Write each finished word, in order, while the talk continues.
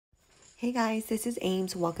Hey guys, this is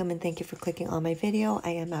Ames. Welcome and thank you for clicking on my video.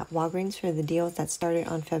 I am at Walgreens for the deals that started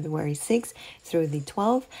on February 6th through the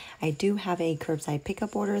 12th. I do have a curbside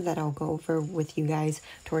pickup order that I'll go over with you guys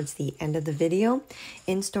towards the end of the video.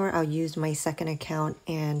 In store, I'll use my second account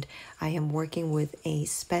and I am working with a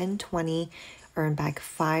spend 20 earn back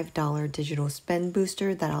 $5 digital spend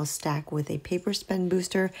booster that I'll stack with a paper spend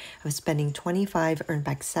booster of spending 25 earn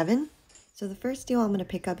back 7. So the first deal I'm going to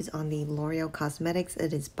pick up is on the L'Oreal Cosmetics.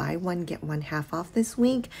 It is buy one, get one half off this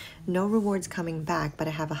week. No rewards coming back, but I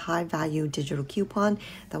have a high value digital coupon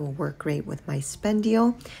that will work great with my spend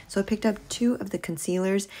deal. So I picked up 2 of the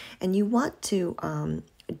concealers, and you want to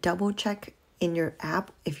double check in your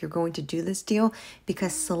app if you're going to do this deal,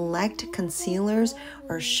 because select concealers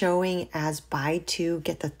are showing as buy 2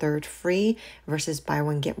 get the 3rd free versus buy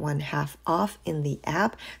one get one half off in the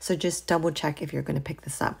app. So just double check if you're going to pick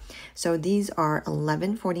this up. So these are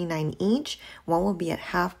 $11.49 each. One will be at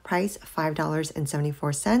half price,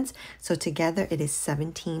 $5.74. So together it is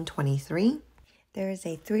 $17.23. There is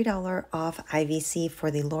a $3 off IVC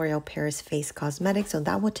for the L'Oreal Paris Face Cosmetics, so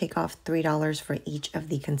that will take off $3 for each of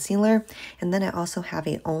the concealer. And then I also have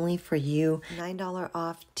a only for you $9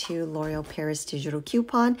 off to L'Oreal Paris digital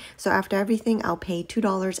coupon. So after everything, I'll pay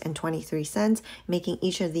 $2.23, making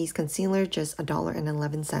each of these concealers just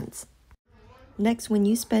 $1.11. Next, when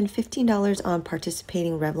you spend $15 on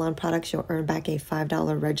participating Revlon products, you'll earn back a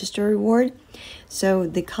 $5 register reward. So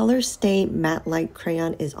the Color Stay Matte Light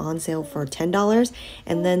Crayon is on sale for $10,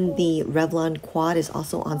 and then the Revlon Quad is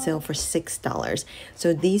also on sale for $6.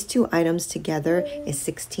 So these 2 items together is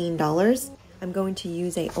 $16. I'm going to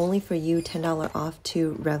use a only for you $10 off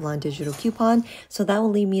to Revlon digital coupon. So that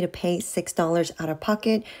will leave me to pay $6 out of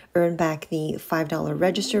pocket, earn back the $5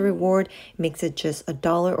 register reward, makes it just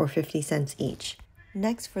 $1 or 50 cents each.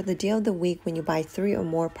 Next, for the deal of the week, when you buy 3 or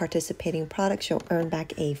more participating products, you'll earn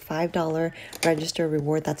back a $5 register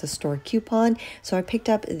reward. That's a store coupon. So I picked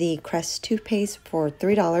up the Crest toothpaste for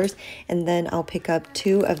 $3, and then I'll pick up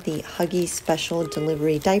 2 of the Huggies special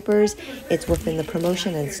delivery diapers. It's within the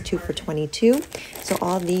promotion and it's 2 for $22. So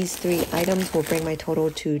all these 3 items will bring my total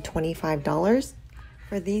to $25.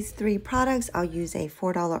 For these 3 products, I'll use a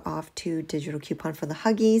 $4 off to digital coupon for the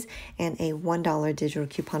Huggies and a $1 digital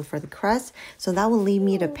coupon for the Crest. So that will leave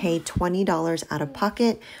me to pay $20 out of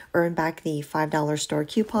pocket, earn back the $5 store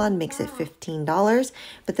coupon, makes it $15.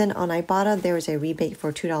 But then on Ibotta, there is a rebate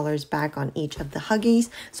for $2 back on each of the Huggies.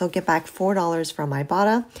 So I'll get back $4 from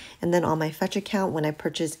Ibotta. And then on my Fetch account, when I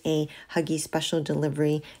purchase a Huggies special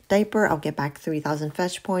delivery diaper, I'll get back 3,000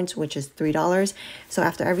 Fetch points, which is $3. So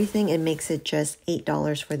after everything, it makes it just $8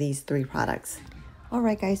 for these 3 products.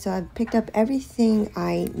 Alright guys, so I've picked up everything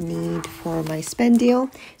I need for my spend deal.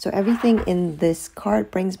 So everything in this cart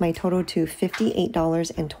brings my total to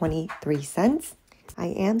 $58.23. I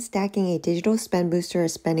am stacking a digital spend booster of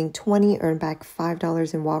spending 20, earn back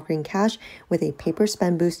 $5 in Walgreens cash with a paper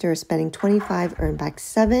spend booster of spending 25, earn back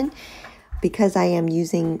 7. Because I am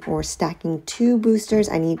using or stacking 2 boosters,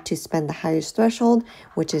 I need to spend the highest threshold,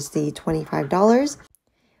 which is the $25.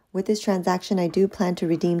 With this transaction, I do plan to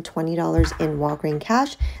redeem $20 in Walgreens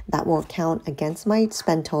cash. That will count against my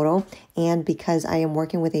spend total. And because I am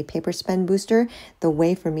working with a paper spend booster, the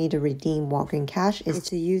way for me to redeem Walgreens cash is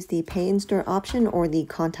to use the pay in store option or the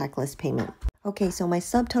contactless payment. Okay, so my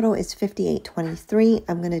subtotal is $58.23.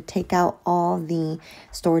 I'm going to take out all the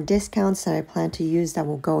store discounts that I plan to use that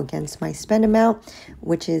will go against my spend amount,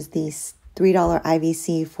 which is the $3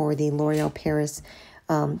 IVC for the L'Oreal Paris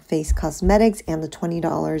Face Cosmetics and the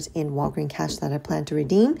 $20 in Walgreens cash that I plan to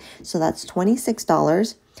redeem. So that's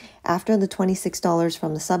 $26. After the $26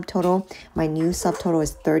 from the subtotal, my new subtotal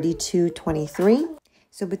is $32.23.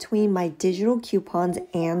 So between my digital coupons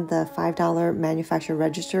and the $5 manufacturer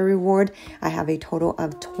register reward, I have a total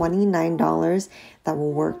of $29 that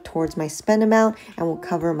will work towards my spend amount and will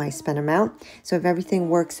cover my spend amount. So if everything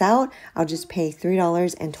works out, I'll just pay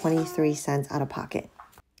 $3.23 out of pocket.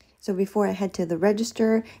 So before I head to the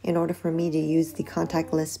register, in order for me to use the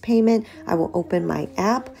contactless payment, I will open my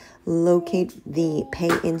app, locate the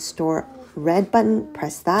pay in store red button,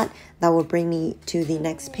 press that. That will bring me to the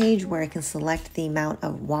next page where I can select the amount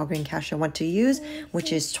of Walgreens cash I want to use,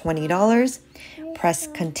 which is $20. Press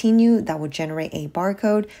continue. That will generate a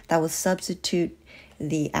barcode that will substitute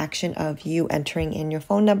the action of you entering in your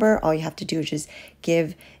phone number. All you have to do is just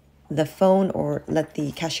give the phone or let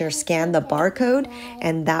the cashier scan the barcode,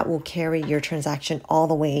 and that will carry your transaction all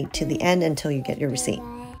the way to the end until you get your receipt.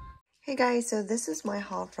 Hey guys, so this is my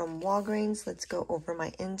haul from Walgreens. Let's go over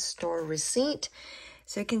my in-store receipt.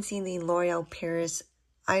 So you can see the L'Oreal Paris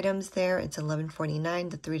items there. It's $11.49,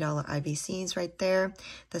 the $3 IVCs right there.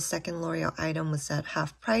 The second L'Oreal item was at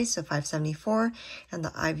half price, so $5.74, and the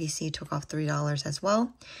IVC took off $3 as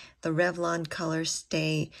well. The Revlon Color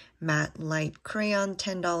Stay Matte Light Crayon,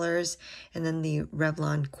 $10. And then the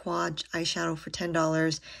Revlon Quad Eyeshadow for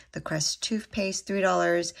 $10. The Crest Toothpaste,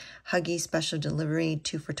 $3. Huggies Special Delivery,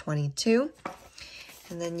 2 for $22.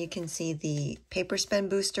 And then you can see the Paper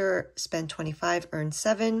Spend Booster, spend 25, earn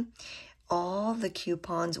 7. All the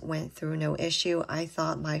coupons went through no issue. I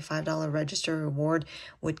thought my $5 register reward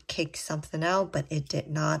would kick something out, but it did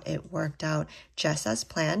not. It worked out just as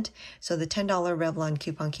planned. So the $10 Revlon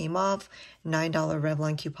coupon came off, $9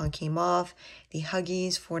 Revlon coupon came off, the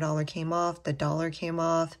Huggies $4 came off, the $1 came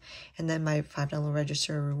off, and then my $5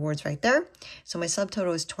 register rewards right there. So my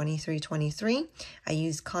subtotal is $23.23. I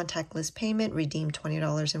used contactless payment, redeemed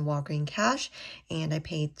 $20 in Walgreens cash, and I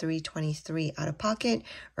paid $3.23 out of pocket,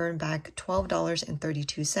 earned back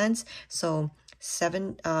 $12.32. So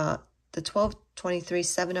the $12.23,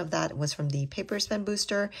 7 of that was from the Paper Spend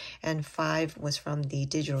Booster, and 5 was from the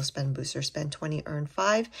Digital Spend Booster. Spend 20, earn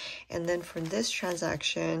 5. And then from this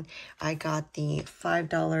transaction, I got the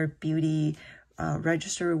 $5 beauty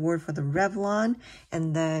register reward for the Revlon,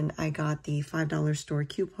 and then I got the $5 store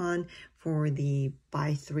coupon for the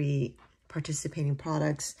buy 3 participating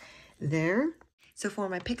products there. So for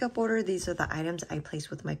my pickup order, these are the items I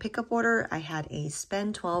placed with my pickup order. I had a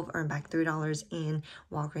spend 12, earn back $3 in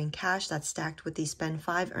Walgreens cash. That's stacked with the spend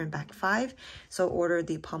 5, earn back 5. So ordered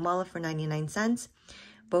the Palmolive for 99 cents.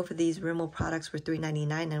 Both of these Rimmel products were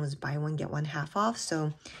 $3.99 and it was buy one, get one half off.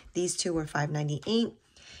 So these two were $5.98.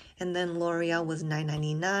 And then L'Oreal was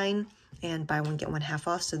 $9.99 and buy one, get one half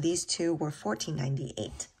off. So these two were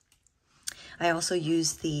 $14.98. I also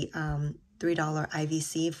used the $3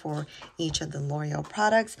 IVC for each of the L'Oreal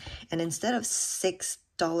products, and instead of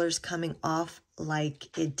 $6 coming off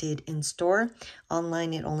like it did in store,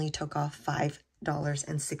 online it only took off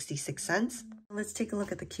 $5.66. Let's take a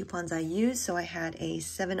look at the coupons I used. So I had a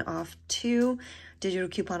 7 off 2 digital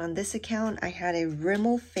coupon on this account. I had a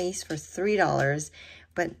Rimmel face for $3,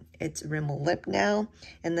 but it's Rimmel lip now,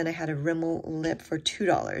 and then I had a Rimmel lip for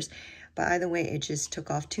 $2. But either way, it just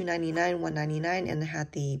took off $2.99, $1.99, and it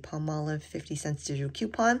had the Palmolive 50 cents digital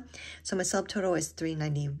coupon. So my subtotal is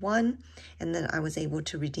 $3.91, and then I was able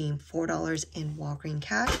to redeem $4 in Walgreens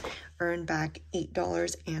cash, earn back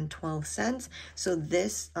 $8.12. So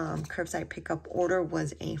this curbside pickup order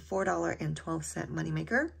was a $4.12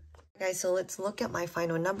 moneymaker. Guys, so let's look at my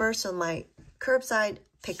final number. So my curbside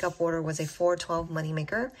pickup order was a $4.12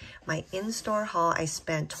 moneymaker. My in-store haul, I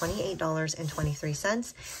spent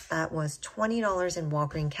 $28.23. That was $20 in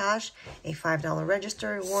Walgreens cash, a $5 register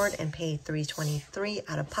reward, and paid $3.23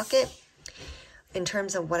 out of pocket. In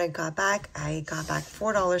terms of what I got back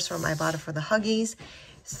 $4 from Ibotta for the Huggies,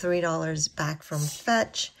 $3 back from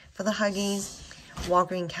Fetch for the Huggies,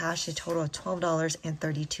 Walgreens cash, a total of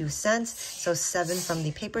 $12.32. So 7 from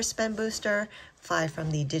the Paper Spend Booster, 5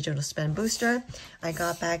 from the Digital Spend Booster. I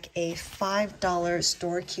got back a $5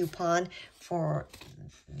 store coupon for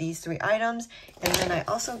these 3 items. And then I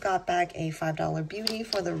also got back a $5 beauty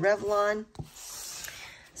for the Revlon.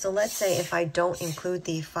 So let's say if I don't include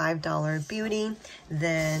the $5 beauty,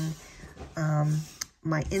 then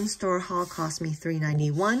my in-store haul cost me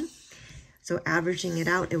 $3.91. So averaging it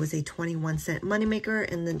out, it was a 21-cent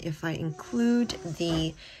moneymaker. And then if I include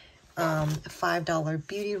the $5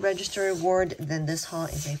 beauty register reward, then this haul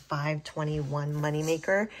is a $5.21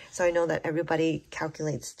 moneymaker. So I know that everybody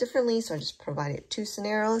calculates differently, so I just provided 2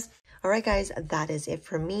 scenarios. All right, guys, that is it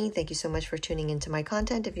for me. Thank you so much for tuning into my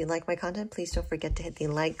content. If you like my content, please don't forget to hit the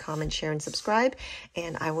like, comment, share, and subscribe.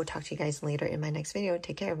 And I will talk to you guys later in my next video.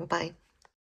 Take care. Bye-bye.